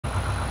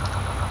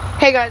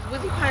Hey guys,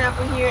 Wizzy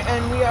Pineapple here,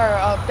 and we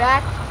are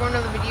back for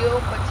another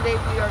video, but today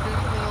we are doing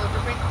something a little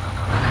different.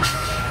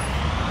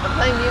 I'm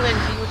playing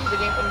BeamNG, which is a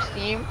game from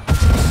Steam.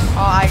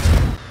 I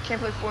can't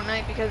play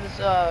Fortnite because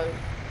it's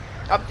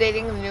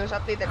updating, the newest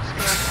update that just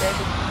came out today,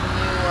 which is the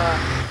new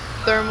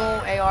thermal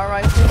AR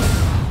rifle,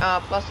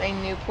 plus a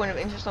new point of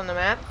interest on the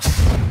map.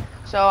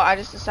 So I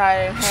just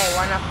decided, hey,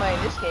 why not play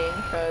this game,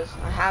 because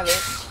I have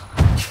it,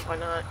 why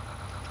not?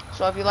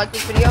 So if you like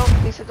this video,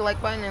 please hit the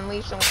like button and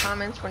leave some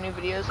comments for new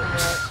videos in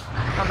the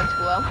comments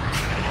below.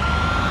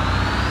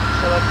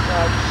 So let's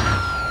just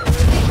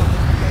do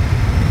something quick.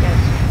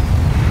 Yes.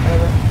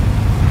 Whatever.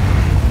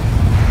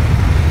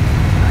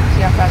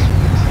 See how fast we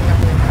do this thing up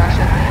and then crash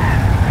that thing.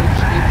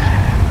 Oops, oops.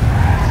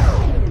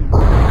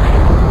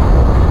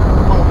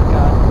 Oh my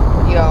god.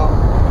 Yo.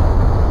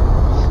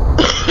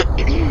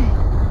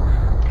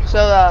 So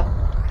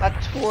that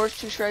towards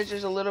two shreds,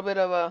 there's a little bit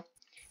of a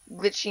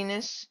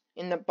glitchiness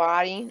in the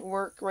body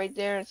work right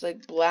there. It's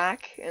like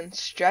black and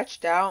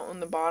stretched out on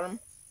the bottom.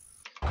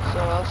 So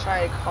I'll try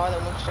a car that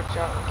won't stretch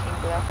out and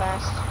can't go that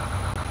fast.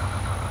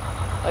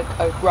 Like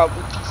a Route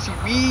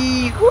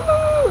TCV.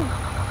 Woohoo!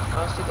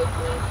 I'll see the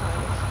plane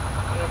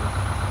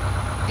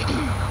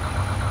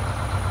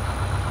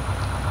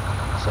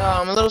So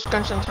I'm a little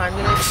scrunched on time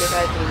today because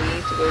I had to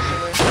leave to go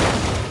somewhere.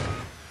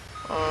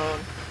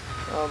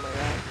 Oh my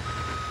god.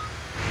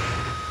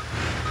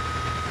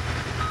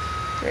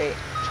 Great.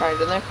 Try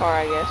another car,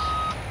 I guess.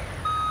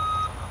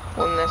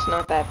 One that's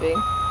not that big.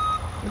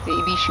 With the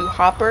EV Shoe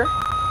Hopper.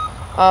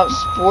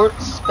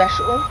 Sports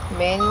Special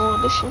Manual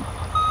Edition.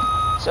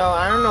 So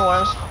I don't know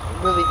what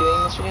I'm really doing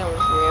in this video. I'm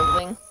just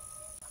rambling.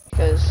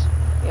 Because,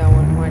 yeah,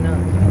 why not?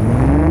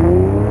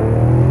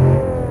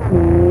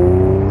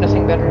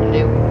 Nothing better to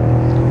do.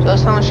 So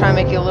this time let's try and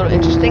make it a little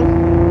interesting.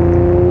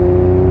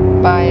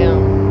 By,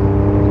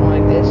 going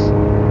like this.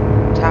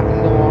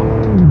 Tapping the wall.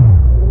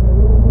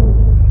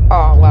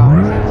 Oh, wow.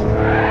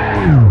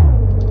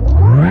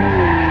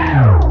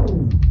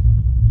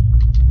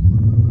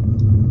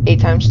 8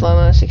 times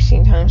slow-mo,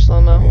 16 times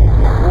slow-mo.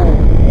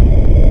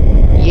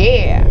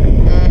 Yeah!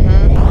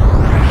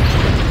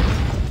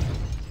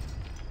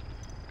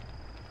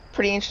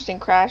 Pretty interesting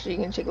crash. You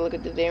can take a look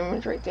at the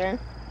damage right there.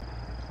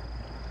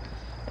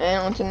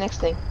 And on to the next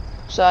thing.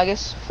 So I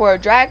guess for a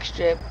drag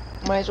strip,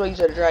 might as well use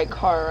a drag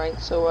car, right?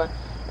 So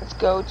let's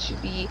go to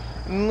the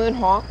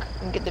Moonhawk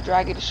and get the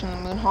drag edition of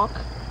the Moonhawk.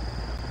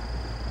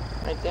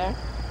 Right there.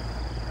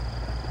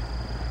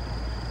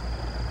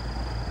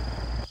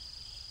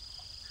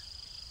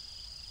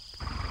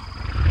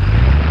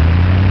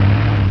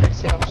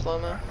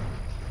 Slow-mo.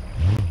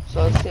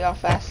 So let's see how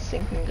fast this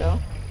thing can go.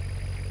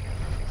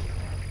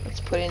 Let's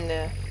put in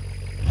the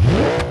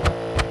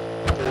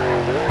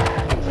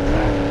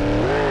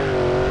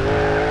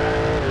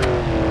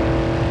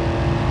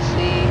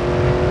see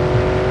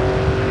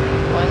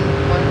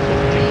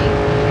 150.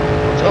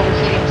 It's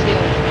overheating too.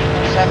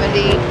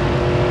 170,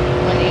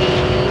 180,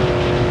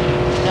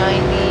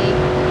 90,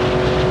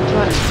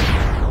 200.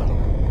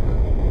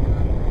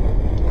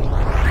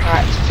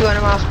 Alright, it's 200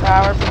 miles per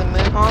hour for the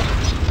Moonhawk.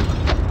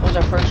 Was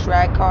our first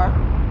drag car.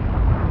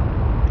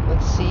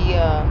 Let's see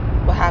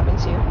what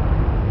happens here.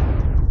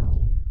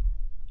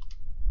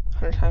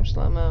 100 times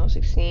slow-mo,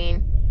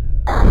 16.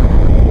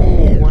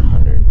 Ooh,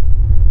 100.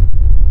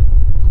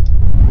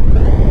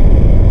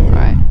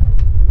 Alright.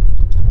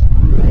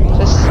 So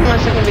this is my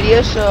second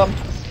video, so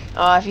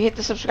if you hit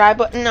the subscribe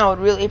button, I would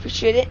really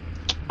appreciate it.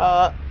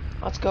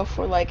 Let's go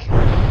for like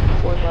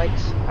 4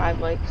 likes, 5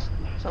 likes,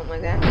 something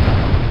like that.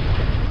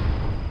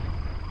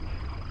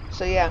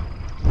 So yeah.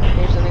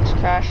 Here's the next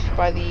crash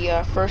by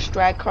the first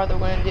drag car that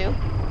we're gonna do.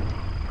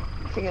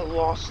 I think it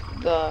lost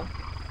the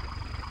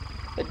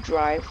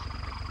drive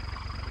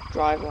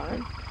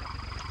line.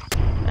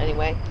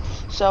 Anyway,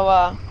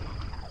 so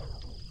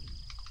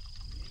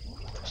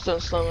still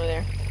slow-mo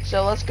there.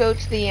 So let's go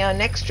to the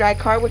next drag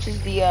car, which is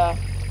the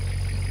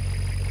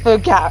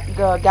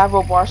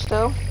Gavro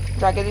Barstow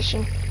drag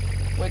edition,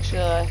 which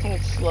I think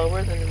it's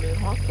slower than the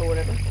Moonhawk, but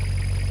whatever.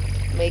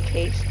 Make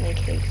haste, make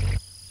haste.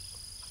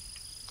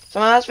 So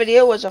my last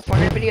video was a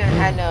Fortnite video and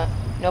had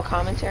no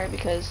commentary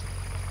because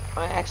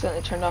I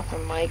accidentally turned off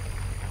my mic.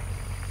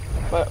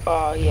 But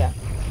yeah.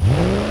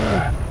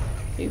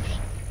 Oops.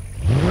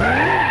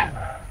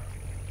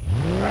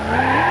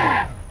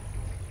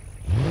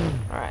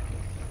 Alright.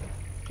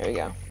 Here we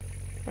go.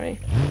 Ready?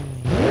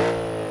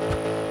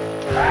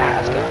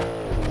 Let's go.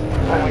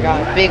 Oh my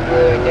god, big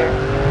blue right there.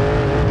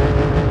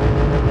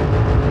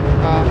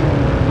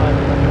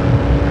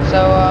 So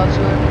let's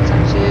do it.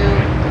 Time 2,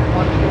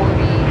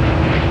 140.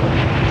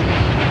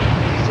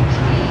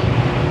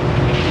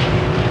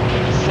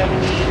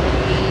 70, 80,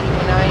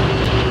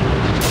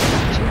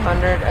 90,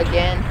 200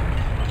 again.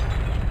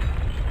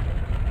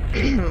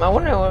 I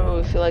wonder what it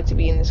would feel like to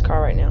be in this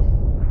car right now.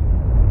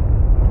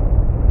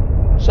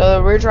 So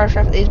the rear drive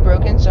shaft is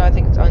broken, so I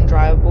think it's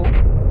undrivable.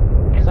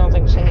 I don't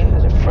think this thing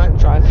has a front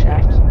drive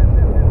shaft.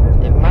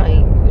 It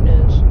might, who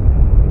knows.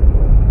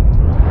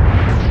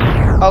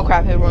 Oh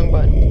crap, hit the wrong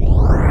button.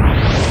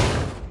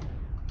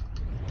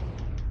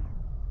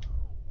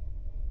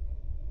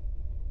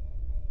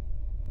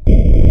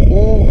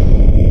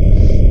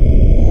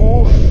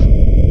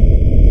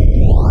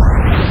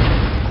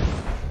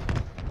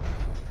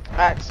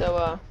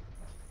 So,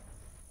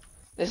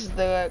 this is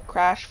the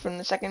crash from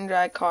the second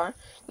drag car.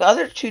 The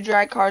other two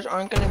drag cars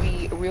aren't going to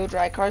be real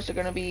drag cars. They're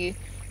going to be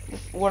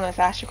one of the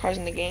faster cars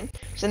in the game.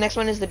 So the next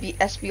one is the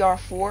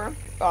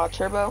SBR4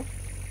 turbo,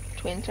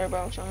 twin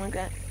turbo, something like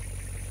that.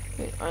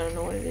 Wait, I don't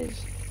know what it is.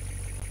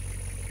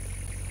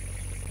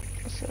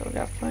 So I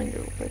gotta find it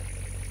real quick.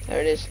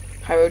 There it is,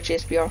 Hirochi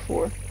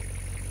SBR4.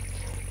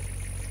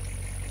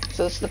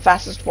 So it's the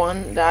fastest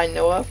one that I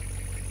know of.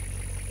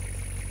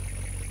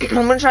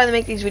 I'm gonna try to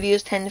make these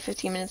videos 10 to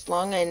 15 minutes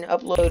long and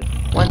upload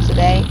once a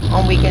day,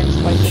 on weekends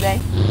twice a day.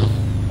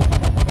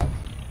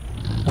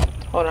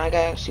 Hold on, I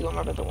gotta see what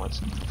my brother wants.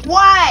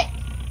 What?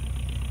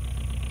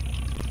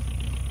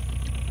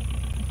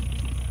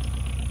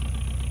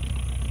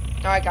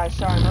 Alright guys,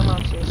 sorry, my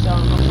mom's here, so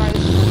I'm gonna try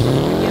this in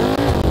a video,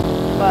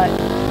 but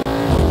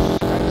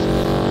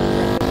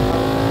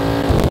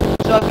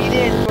so if you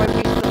did enjoy